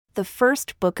The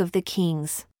first book of the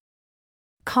Kings.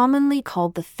 Commonly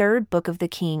called the third book of the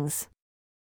Kings.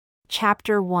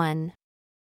 Chapter 1.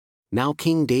 Now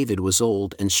King David was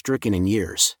old and stricken in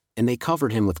years, and they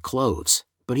covered him with clothes,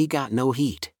 but he got no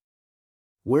heat.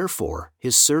 Wherefore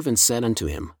his servants said unto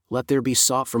him, Let there be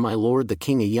sought for my lord the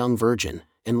king a young virgin,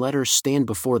 and let her stand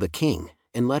before the king,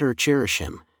 and let her cherish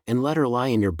him, and let her lie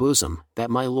in your bosom, that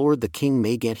my lord the king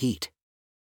may get heat.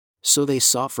 So they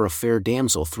sought for a fair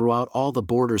damsel throughout all the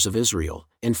borders of Israel,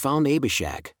 and found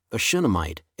Abishag, a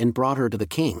Shunammite, and brought her to the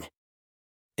king.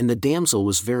 And the damsel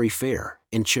was very fair,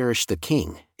 and cherished the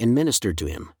king, and ministered to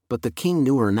him, but the king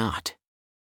knew her not.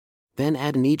 Then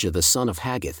Adonijah the son of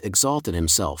Haggith exalted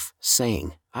himself,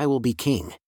 saying, I will be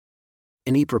king.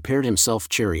 And he prepared himself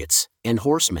chariots, and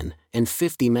horsemen, and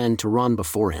 50 men to run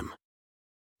before him.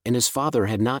 And his father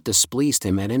had not displeased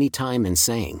him at any time in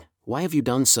saying, Why have you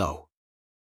done so?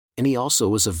 And he also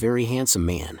was a very handsome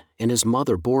man, and his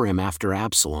mother bore him after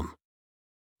Absalom.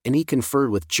 And he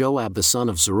conferred with Joab the son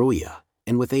of Zeruiah,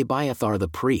 and with Abiathar the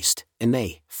priest, and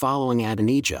they, following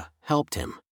Adonijah, helped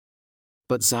him.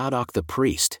 But Zadok the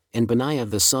priest, and Benaiah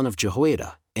the son of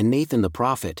Jehoiada, and Nathan the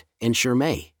prophet, and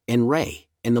Shimei, and Ray,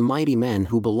 and the mighty men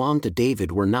who belonged to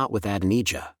David were not with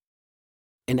Adonijah.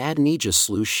 And Adonijah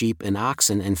slew sheep and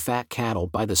oxen and fat cattle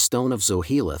by the stone of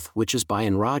Zoheleth which is by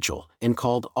Enrogel, and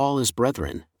called all his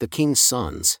brethren, the king's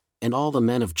sons, and all the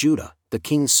men of Judah, the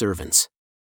king's servants.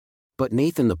 But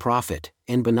Nathan the prophet,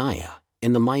 and Benaiah,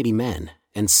 and the mighty men,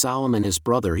 and Solomon his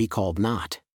brother he called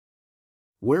not.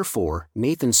 Wherefore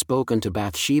Nathan spoke unto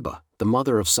Bathsheba, the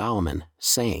mother of Solomon,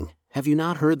 saying, Have you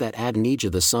not heard that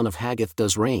Adonijah the son of Haggith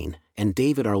does reign, and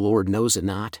David our Lord knows it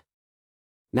not?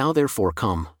 Now therefore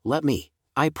come, let me,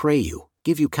 I pray you,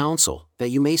 give you counsel, that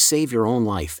you may save your own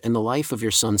life and the life of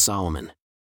your son Solomon.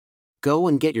 Go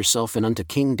and get yourself in unto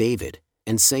King David,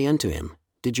 and say unto him,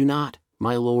 Did you not,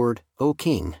 my lord, O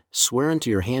king, swear unto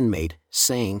your handmaid,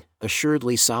 saying,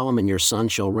 Assuredly Solomon your son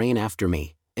shall reign after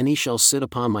me, and he shall sit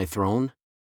upon my throne?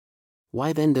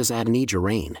 Why then does Adonijah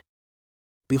reign?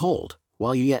 Behold,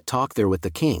 while you yet talk there with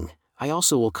the king, I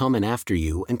also will come in after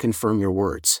you and confirm your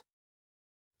words.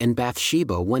 And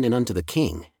Bathsheba went in unto the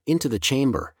king, into the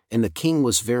chamber, and the king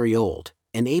was very old,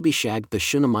 and Abishag the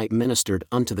Shunammite ministered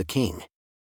unto the king.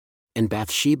 And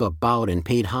Bathsheba bowed and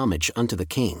paid homage unto the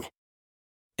king.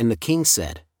 And the king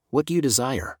said, What do you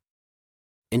desire?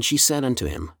 And she said unto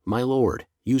him, My lord,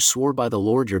 you swore by the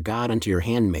Lord your God unto your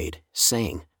handmaid,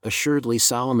 saying, Assuredly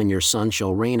Solomon your son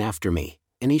shall reign after me,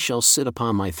 and he shall sit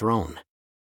upon my throne.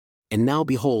 And now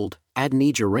behold,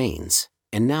 Adonijah reigns,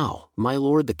 and now, my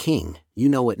lord the king, you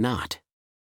know it not.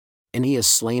 And he has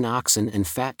slain oxen and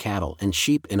fat cattle and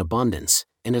sheep in abundance,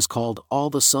 and has called all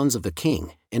the sons of the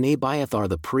king, and Abiathar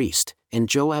the priest, and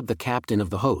Joab the captain of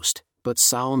the host, but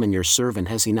Solomon your servant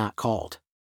has he not called.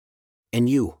 And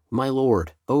you, my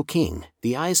lord, O king,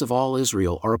 the eyes of all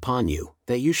Israel are upon you,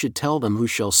 that you should tell them who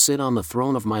shall sit on the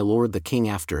throne of my lord the king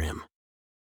after him.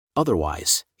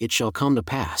 Otherwise, it shall come to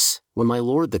pass, when my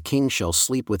lord the king shall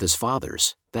sleep with his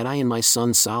fathers, that I and my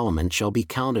son Solomon shall be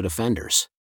counted offenders.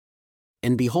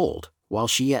 And behold, while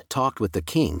she yet talked with the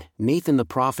king, Nathan the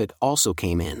prophet also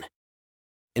came in.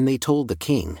 And they told the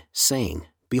king, saying,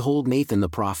 Behold Nathan the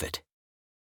prophet.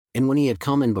 And when he had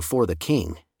come in before the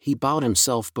king, he bowed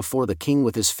himself before the king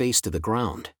with his face to the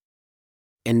ground.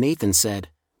 And Nathan said,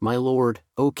 My lord,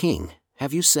 O king,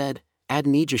 have you said,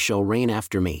 Adonijah shall reign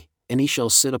after me, and he shall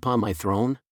sit upon my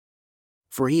throne?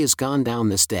 For he is gone down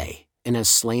this day, and has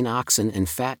slain oxen and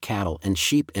fat cattle and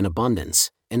sheep in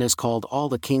abundance, and has called all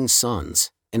the king's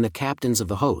sons, and the captains of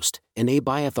the host, and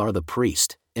Abiathar the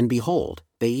priest, and behold,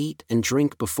 they eat and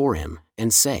drink before him,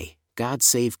 and say, God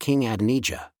save King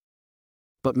Adonijah.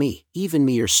 But me, even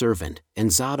me your servant,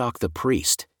 and Zadok the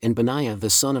priest, and Benaiah the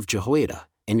son of Jehoiada,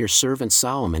 and your servant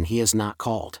Solomon he has not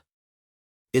called.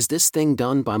 Is this thing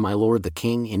done by my lord the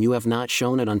king, and you have not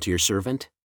shown it unto your servant?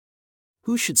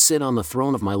 Who should sit on the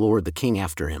throne of my lord the king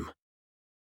after him?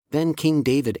 Then King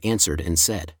David answered and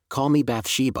said, Call me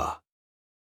Bathsheba.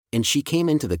 And she came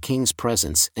into the king's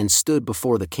presence and stood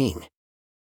before the king.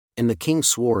 And the king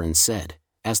swore and said,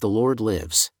 As the Lord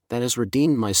lives, that has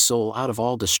redeemed my soul out of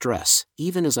all distress,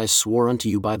 even as I swore unto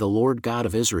you by the Lord God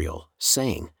of Israel,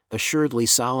 saying, Assuredly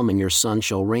Solomon your son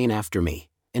shall reign after me,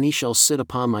 and he shall sit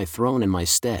upon my throne in my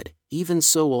stead, even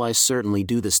so will I certainly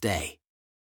do this day.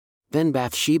 Then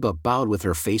Bathsheba bowed with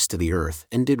her face to the earth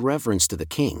and did reverence to the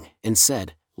king, and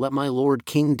said, Let my lord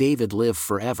King David live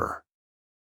forever.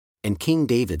 And King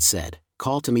David said,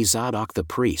 Call to me Zadok the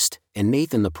priest, and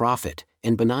Nathan the prophet,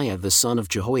 and Benaiah the son of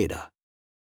Jehoiada.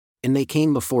 And they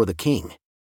came before the king.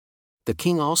 The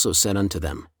king also said unto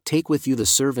them, Take with you the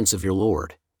servants of your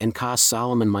lord, and cause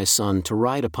Solomon my son to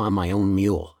ride upon my own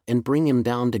mule, and bring him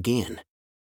down to Gin.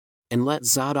 And let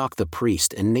Zadok the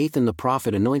priest and Nathan the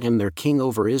prophet anoint him their king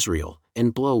over Israel,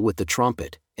 and blow with the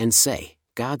trumpet, and say,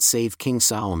 God save King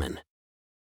Solomon.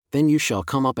 Then you shall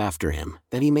come up after him,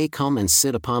 that he may come and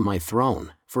sit upon my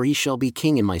throne, for he shall be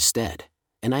king in my stead,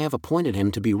 and I have appointed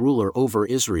him to be ruler over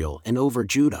Israel and over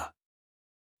Judah.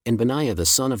 And Benaiah the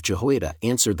son of Jehoiada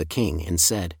answered the king and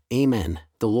said, Amen,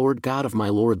 the Lord God of my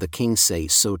lord the king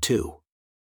says so too.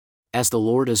 As the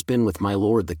Lord has been with my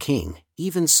lord the king,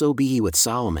 even so be he with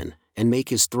Solomon, and make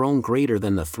his throne greater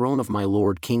than the throne of my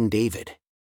lord King David.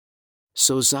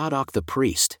 So Zadok the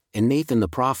priest, and Nathan the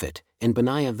prophet, and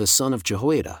Benaiah the son of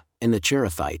Jehoiada, and the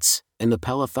Cherethites, and the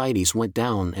Pelethites went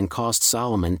down and caused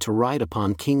Solomon to ride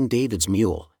upon King David's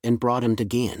mule, and brought him to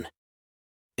Gin.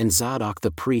 And Zadok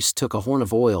the priest took a horn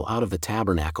of oil out of the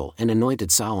tabernacle and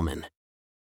anointed Solomon.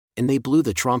 And they blew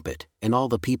the trumpet, and all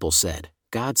the people said,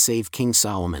 God save King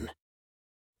Solomon.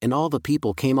 And all the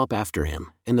people came up after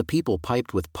him, and the people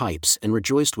piped with pipes and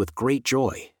rejoiced with great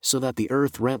joy, so that the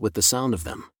earth rent with the sound of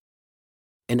them.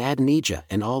 And Adonijah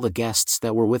and all the guests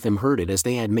that were with him heard it as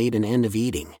they had made an end of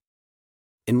eating.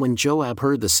 And when Joab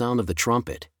heard the sound of the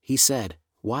trumpet, he said,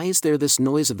 Why is there this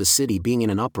noise of the city being in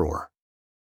an uproar?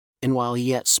 And while he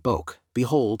yet spoke,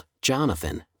 behold,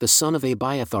 Jonathan, the son of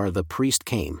Abiathar the priest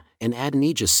came, and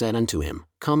Adonijah said unto him,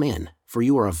 Come in, for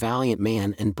you are a valiant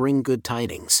man and bring good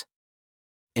tidings.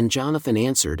 And Jonathan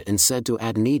answered and said to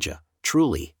Adonijah,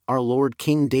 Truly, our lord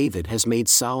King David has made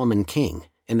Solomon king,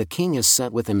 and the king has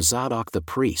set with him Zadok the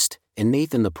priest, and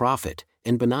Nathan the prophet,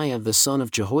 and Benaiah the son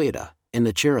of Jehoiada, and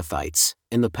the Cherethites,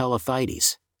 and the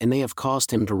Pelethites, and they have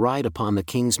caused him to ride upon the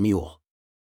king's mule.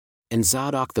 And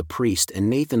Zadok the priest and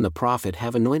Nathan the prophet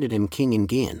have anointed him king in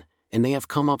Gin, and they have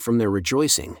come up from their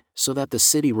rejoicing, so that the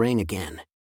city rang again.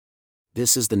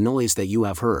 This is the noise that you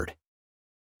have heard.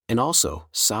 And also,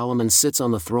 Solomon sits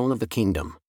on the throne of the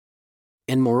kingdom.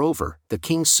 And moreover, the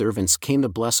king's servants came to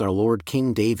bless our lord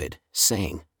King David,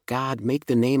 saying, God make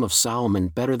the name of Solomon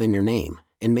better than your name,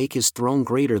 and make his throne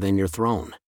greater than your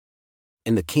throne.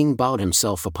 And the king bowed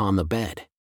himself upon the bed.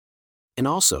 And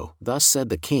also, thus said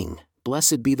the king,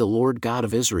 Blessed be the Lord God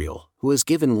of Israel, who has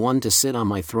given one to sit on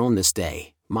my throne this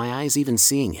day, my eyes even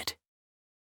seeing it.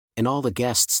 And all the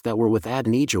guests that were with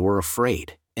Adonijah were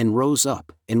afraid, and rose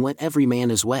up, and went every man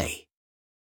his way.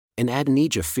 And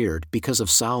Adonijah feared because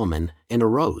of Solomon, and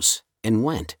arose, and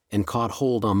went, and caught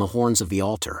hold on the horns of the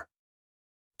altar.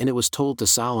 And it was told to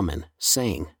Solomon,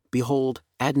 saying, Behold,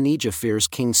 Adonijah fears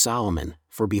King Solomon,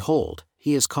 for behold,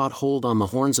 he has caught hold on the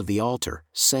horns of the altar,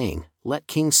 saying, Let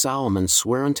King Solomon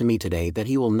swear unto me today that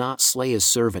he will not slay his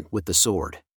servant with the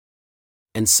sword.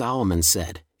 And Solomon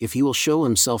said, If he will show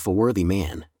himself a worthy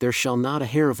man, there shall not a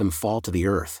hair of him fall to the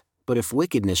earth, but if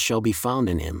wickedness shall be found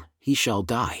in him, he shall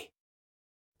die.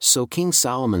 So King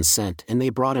Solomon sent, and they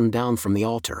brought him down from the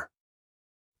altar.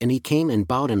 And he came and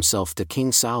bowed himself to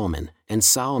King Solomon, and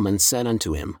Solomon said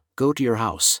unto him, Go to your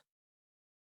house.